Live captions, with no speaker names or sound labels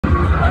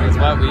Guess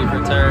what? We've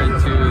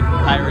returned to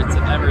Pirates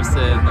of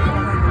Emerson.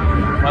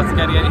 Once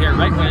again, get here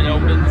right when it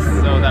opens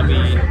so that we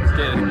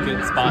get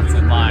good spots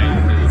in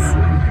line, because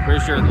we're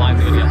sure the lines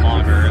are going to get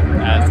longer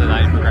as the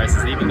night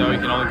progresses. Even though you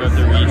can only go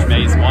through each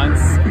maze once,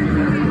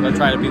 we'll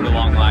try to beat the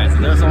long lines.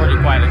 And there's already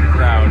quite a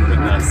crowd with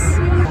us.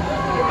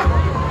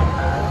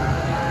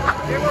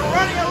 Okay, we're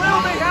running a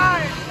little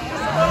behind,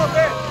 just a little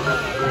bit.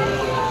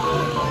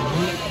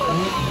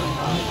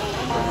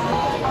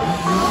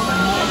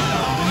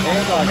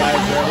 Hey, come on, guys,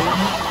 ready?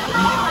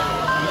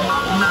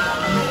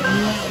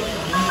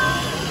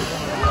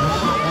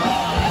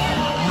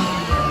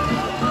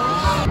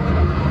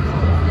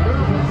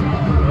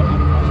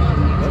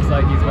 Looks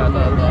like he's about to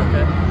unlock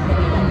it.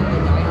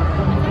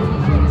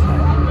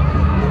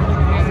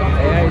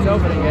 Yeah, he's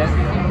opening it.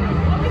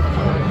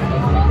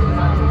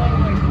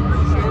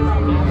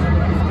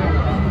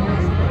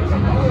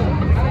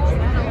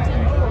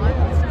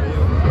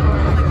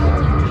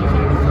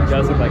 He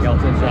does look like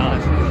Elton John.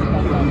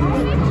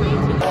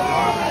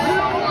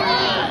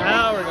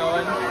 Now we're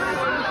going.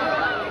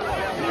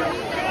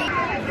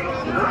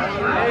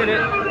 Made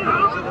it.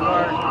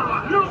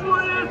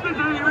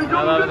 I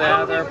love it.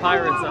 There are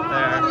pirates up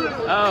there.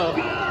 Oh.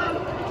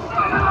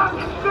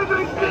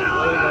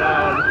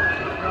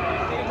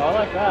 I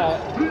like that.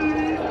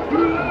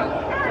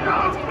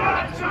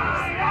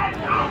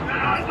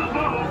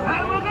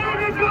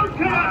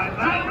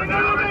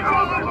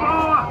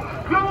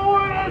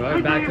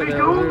 Going back to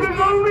their roots.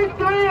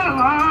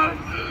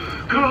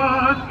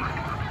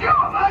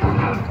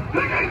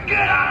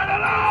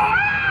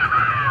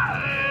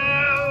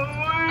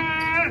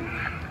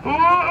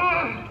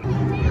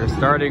 We're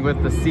starting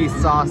with the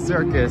Seesaw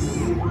Circus.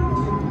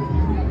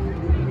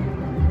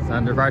 So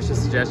under Varsha's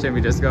suggestion,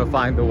 we just go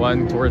find the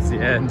one towards the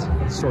end,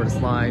 the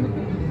shortest line.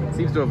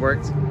 Seems to have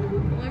worked.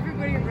 Well,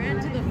 everybody ran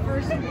to the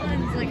first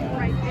ones like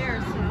right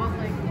there, so I was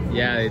like...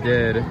 Yeah, they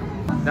did.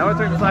 Now we're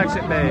through the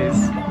flagship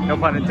maze. No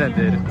pun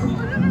intended.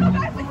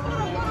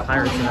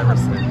 Pirates of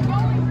Emerson.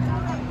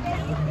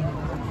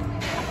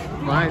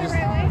 Line just...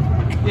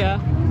 Yeah.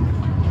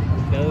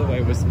 The other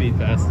way was Speed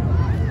Fest.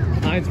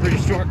 Line's pretty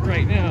short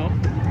right now.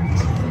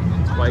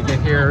 That's why you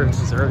get here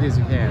as early as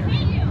you can.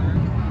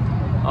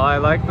 Oh, I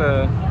like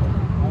the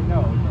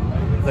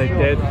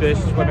dead fish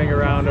swimming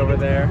around over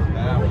there.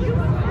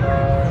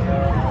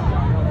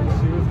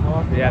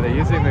 Yeah, they're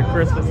using the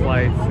Christmas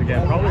lights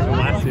again, probably from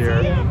last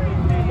year,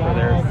 for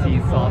their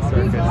Seesaw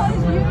Circus.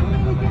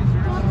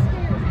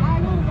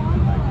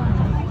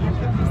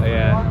 So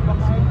yeah,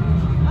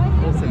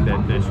 there's some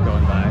dead fish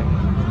going by.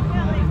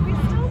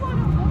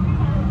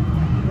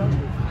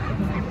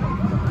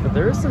 But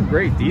there is some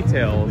great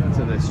detail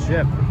to this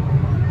ship.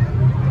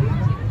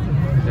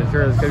 I'm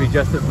sure there's going to be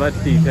just as much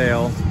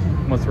detail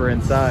once we're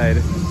inside.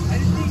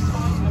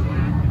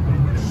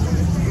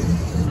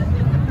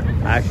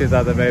 I actually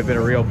thought that may have been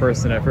a real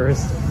person at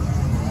first.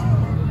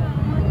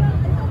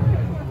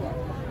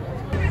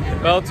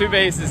 Well, 2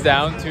 bases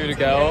down, 2 to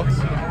go.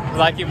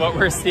 Liking what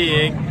we're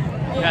seeing.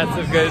 Had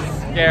some good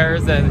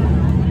scares, and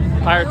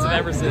Pirates of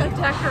Emerson. The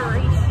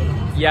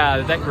decorations. Yeah,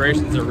 the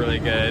decorations are really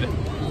good.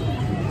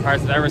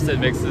 Pirates of Emerson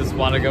makes us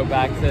want to go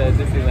back to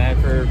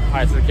Disneyland for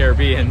Pirates of the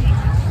Caribbean.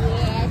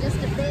 Yeah, just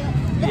a bit.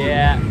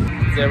 Yeah.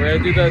 So we're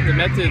gonna do the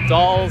Demented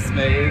Dolls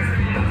maze.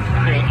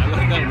 I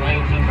love that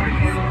roll.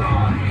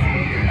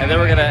 And then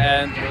we're gonna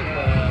end with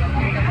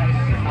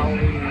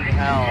Halloween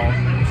Hell,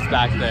 which is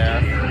back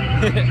there.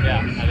 Yeah,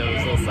 I know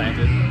it's a little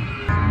slanted.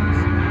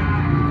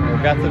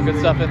 We've got some good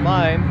stuff in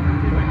line.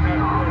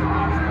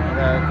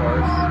 There, of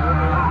course,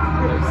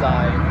 their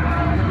sign.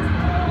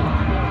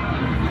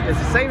 It's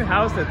the same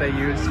house that they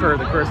used for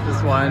the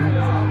Christmas one,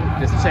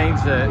 just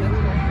changed it.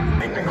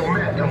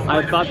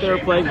 I thought they were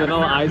playing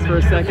Vanilla Ice for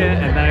a second,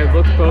 and then I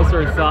looked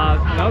closer and saw,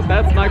 no,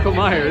 that's Michael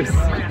Myers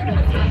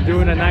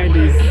doing a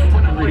 90s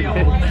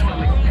remix.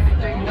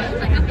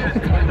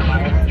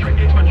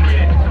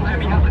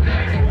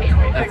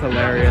 That's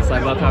hilarious. I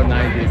love how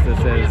 90s this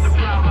is.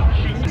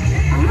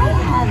 I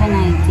have an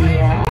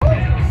idea.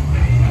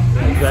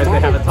 They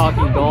have a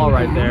talking doll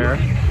right there.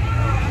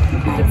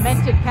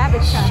 Demented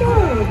cabbage patch.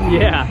 Sure.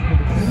 Yeah.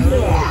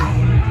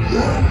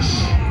 Yes.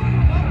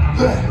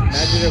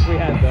 Imagine if we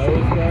had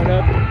those growing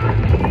up.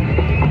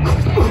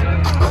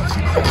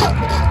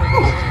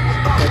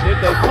 But did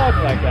they talk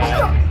like that?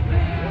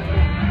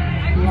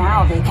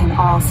 Now they can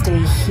all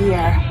stay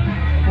here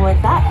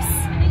with us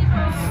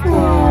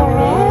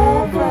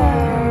forever.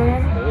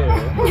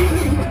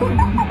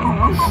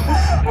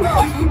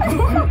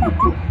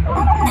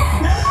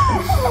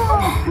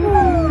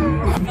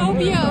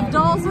 Phobia of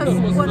dolls has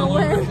went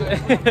away.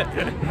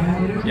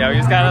 Yeah, we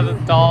just got out of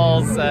the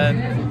dolls, and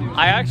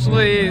I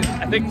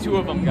think 2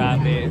 of them got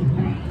me.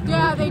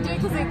 Yeah, they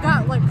did, because they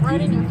got like right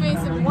in your face,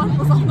 and one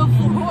was on the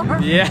floor.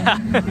 Yeah.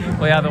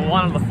 Well, yeah, the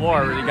one on the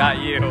floor really got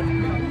you.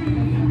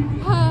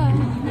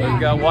 Yeah. We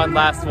got one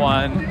last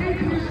one.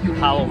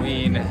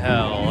 Halloween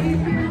Hell.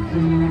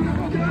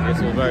 I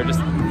guess we'll better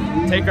just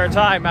take our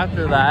time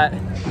after that.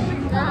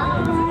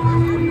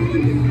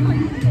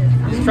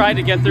 Just trying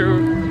to get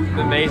through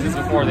the mazes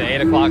before the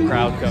 8 o'clock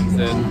crowd comes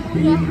in.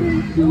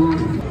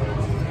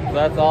 So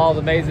that's all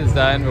the mazes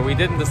done, but we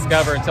didn't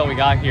discover until we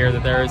got here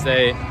that there is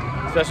a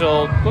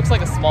special, looks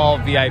like a small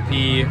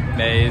VIP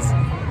maze.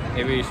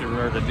 Maybe we should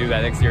remember to do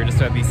that next year just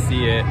to at least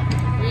see it.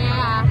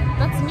 Yeah,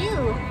 that's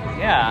new.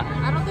 Yeah.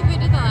 I don't think they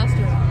did that last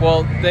year.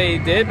 Well, they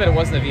did, but it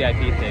wasn't a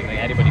VIP thing. Like,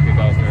 anybody could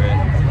go through it.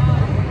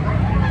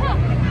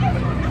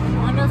 I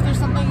wonder if there's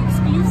something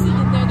exclusive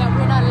in there that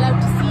we're not allowed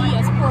to see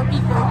as poor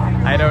people.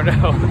 I don't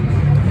know.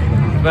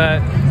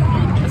 But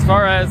as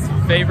far as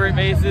favorite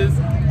mazes,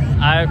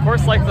 I of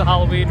course like the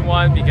Halloween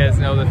one because,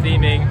 you know, the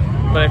theming,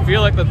 but I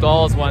feel like the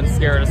dolls one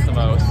scared us the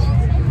most.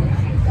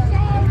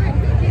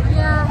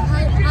 Yeah,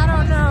 I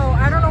don't know.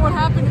 I don't know what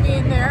happened to me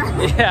in there.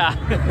 Yeah.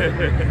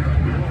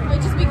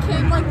 It just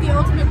became like the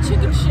ultimate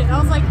chicken shit. I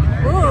was like,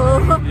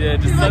 whoa. Yeah,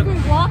 just like we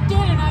walked in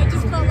and I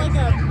just felt like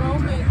a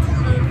moment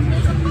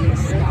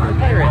of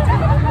pirate.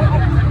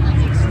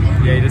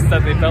 Yeah, you just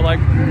suddenly felt like...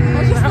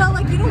 I just felt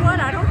like, you know what,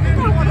 I don't think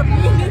I want to be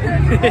here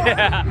anymore.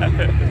 Yeah.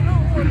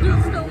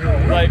 No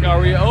more. Like, are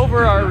we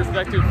over our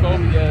respective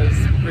phobias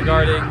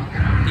regarding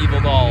evil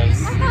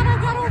dolls? I thought I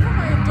got over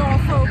my doll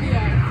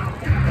phobia.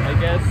 I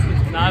guess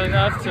not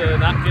enough to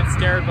not get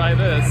scared by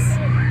this.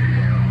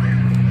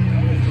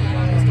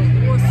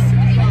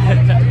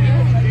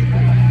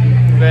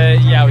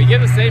 But yeah, we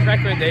give the same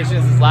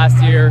recommendations as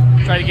last year.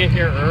 Try to get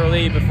here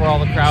early before all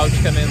the crowds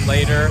come in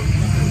later.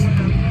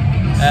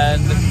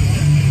 And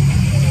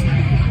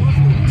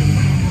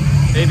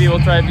maybe we'll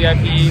try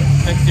VIP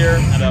next year.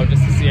 I don't know,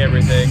 just to see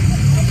everything.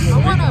 I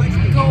want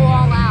to go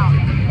all out.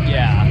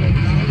 Yeah,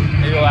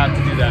 maybe we'll have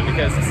to do that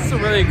because this is a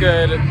really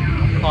good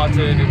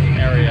haunted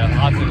area,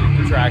 haunted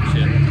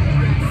attraction.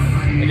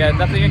 Again,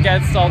 nothing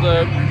against all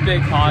the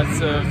big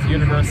haunts of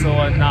Universal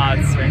and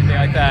Knott's or anything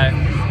like that,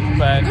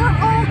 but they're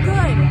all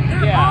good.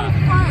 They're all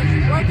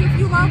fun. Like if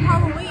you love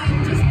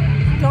Halloween, just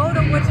go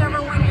to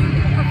whichever one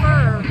you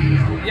prefer.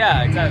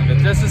 Yeah, exactly.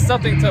 But there's just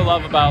something to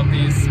love about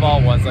these small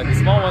ones. Like the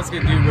small ones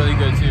can do really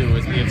good too,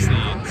 as we have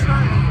seen.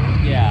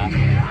 Yeah.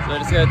 So we're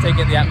just gonna take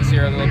in the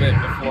atmosphere a little bit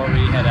before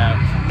we head out.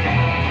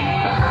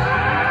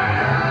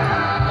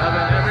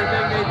 Loving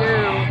everything they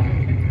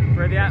do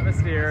for the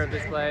atmosphere of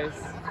this place.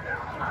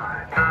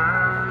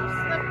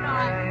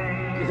 Slipknot.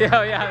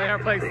 Yeah, yeah, they are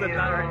playing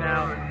Slipknot right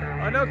now.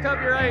 Oh no,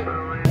 copyright!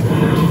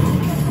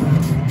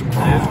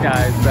 This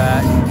guy's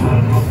back.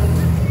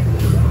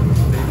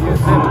 They've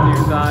used him a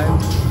few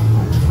times.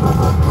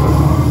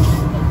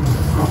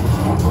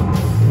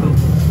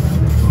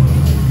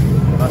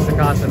 Must have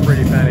cost a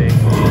pretty penny.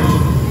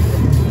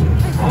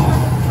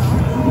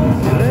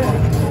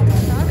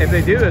 If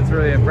they do, it's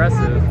really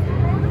impressive.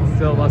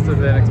 Still must have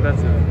been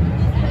expensive.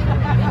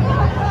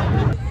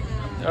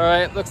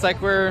 Alright, looks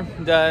like we're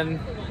done.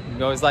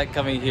 We always like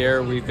coming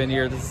here. We've been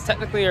here. This is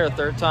technically our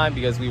third time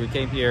because we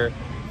came here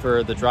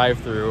for the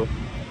drive-through.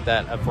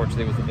 That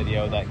unfortunately was a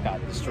video that got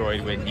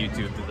destroyed when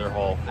YouTube did their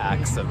whole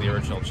axe of the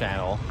original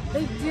channel.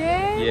 They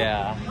did?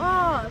 Yeah.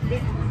 Oh,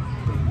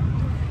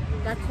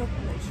 that's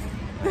corporation.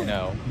 I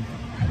know.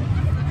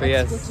 But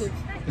yes.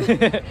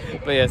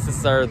 But yes, this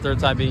is our third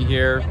time being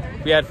here.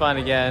 We had fun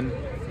again,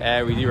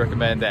 and we do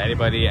recommend that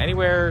anybody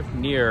anywhere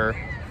near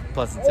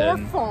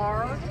Pleasanton or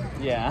far.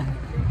 Yeah.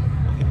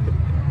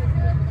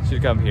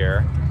 should come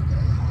here.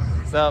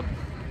 So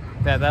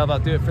that'll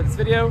about do it for this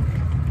video.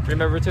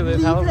 Remember to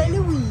live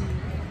Halloween.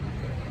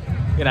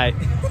 Good night.